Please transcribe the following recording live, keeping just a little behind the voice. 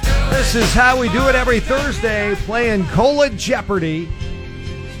This is how we do it every Thursday, playing Cola Jeopardy.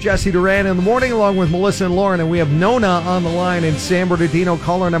 Jesse Duran in the morning, along with Melissa and Lauren, and we have Nona on the line in San Bernardino,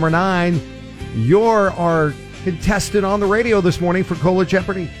 caller number 9. You're our contestant on the radio this morning for Cola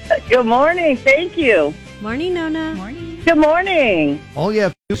Jeopardy. Good morning. Thank you. Morning, Nona. Morning. Good morning. All you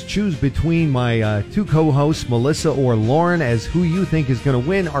have to do is choose between my two co-hosts, Melissa or Lauren, as who you think is going to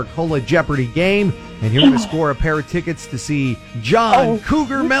win our Cola Jeopardy game. And you're going to score a pair of tickets to see John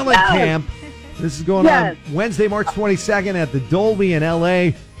Cougar Mellencamp. This is going on Wednesday, March 22nd at the Dolby in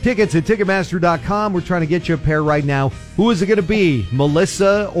L.A. Tickets at Ticketmaster.com. We're trying to get you a pair right now. Who is it going to be,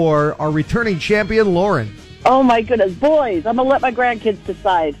 Melissa or our returning champion, Lauren? Oh, my goodness. Boys, I'm going to let my grandkids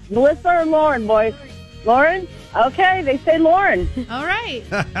decide. Melissa or Lauren, boys? Lauren? Okay, they say Lauren. All right.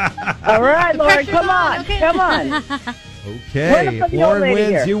 All right, Lauren, come on. Okay. Come on. Okay, if Lauren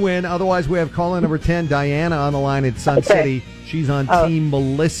wins, you win. Otherwise, we have caller number 10, Diana, on the line in Sun City. She's on Team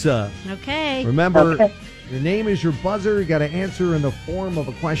Melissa. Okay. Remember, your name is your buzzer. You got to answer in the form of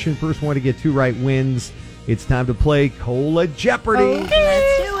a question. First one to get 2 right wins. It's time to play Cola Jeopardy. Okay,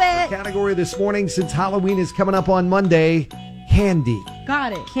 let's do it. Category this morning, since Halloween is coming up on Monday, candy.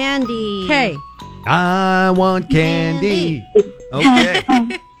 Got it. Candy. Okay. I want candy. Okay.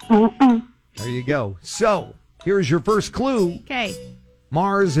 There you go. So, here's your first clue. Okay.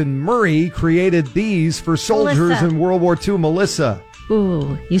 Mars and Murray created these for soldiers Melissa. in World War II. Melissa.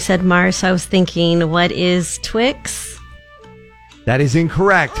 Ooh, you said Mars, so I was thinking, what is Twix? That is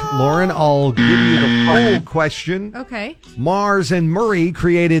incorrect. Lauren, I'll give you the full question. Okay. Mars and Murray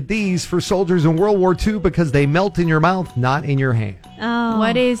created these for soldiers in World War II because they melt in your mouth, not in your hand. Oh.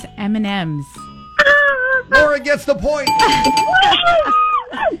 What is M&M's? Lauren gets the point.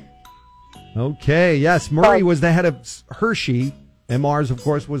 Okay, yes, Murray was the head of Hershey, and Mars, of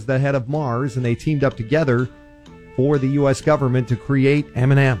course, was the head of Mars, and they teamed up together for the U.S. government to create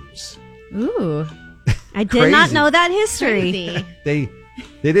M&Ms. Ooh. I did not know that history. Crazy. They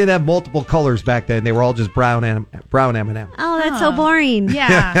didn't have multiple colors back then. They were all just brown M&Ms. Oh, that's so boring.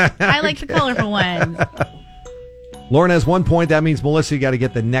 Yeah. I like the colorful ones. Lauren has 1 point. That means, Melissa, you got to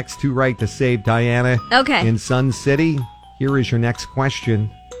get the next 2 right to save Diana. Okay. In Sun City. Here is your next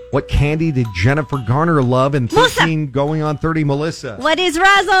question. What candy did Jennifer Garner love in 13 going on 30, Melissa? What is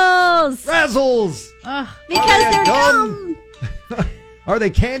Razzles? Razzles! Ugh. Because they're gum. Are they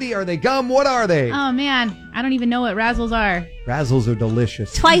candy? Are they gum? What are they? Oh, man. I don't even know what Razzles are. Razzles are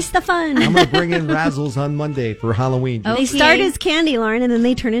delicious. Twice the fun. I'm going to bring in Razzles on Monday for Halloween. Oh. They start as candy, Lauren, and then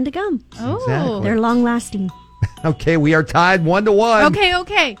they turn into gum. Oh. Exactly. They're long-lasting. Okay, we are tied 1-1.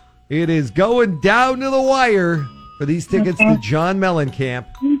 Okay. It is going down to the wire for these tickets to John Mellencamp.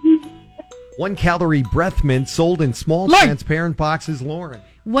 1-calorie breath mint sold in small transparent boxes. Lauren.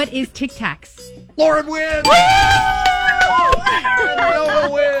 What is Tic Tacs? Lauren wins! Nona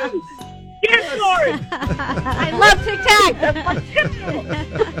wins! Yes, Lauren. I love Tic Tacs.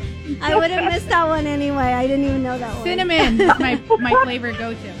 I would have missed that one anyway. I didn't even know that one. Cinnamon is my flavor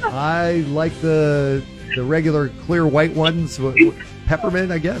go-to. I like the regular clear white ones.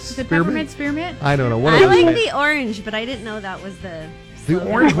 Peppermint, I guess. Is it peppermint spearmint? I don't know. What I are those? like the orange, but I didn't know that was the... The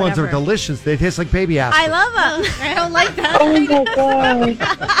orange ones are delicious. They taste like baby apples. I love them. I don't like that. Oh, my God.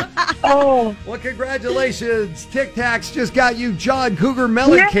 Oh. Well, congratulations. Tic Tacs just got you John Cougar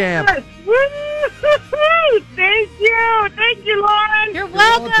Mellencamp. Yes. Woo-hoo-hoo. Thank you. Thank you, Lauren. You're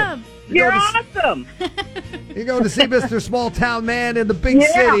welcome. You're awesome. You're going to see Mr. Small Town Man in the big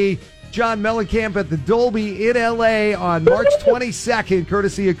city, John Mellencamp at the Dolby in L.A. on March 22nd,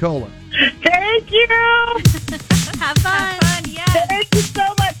 courtesy of Cola. Thank you. Have fun.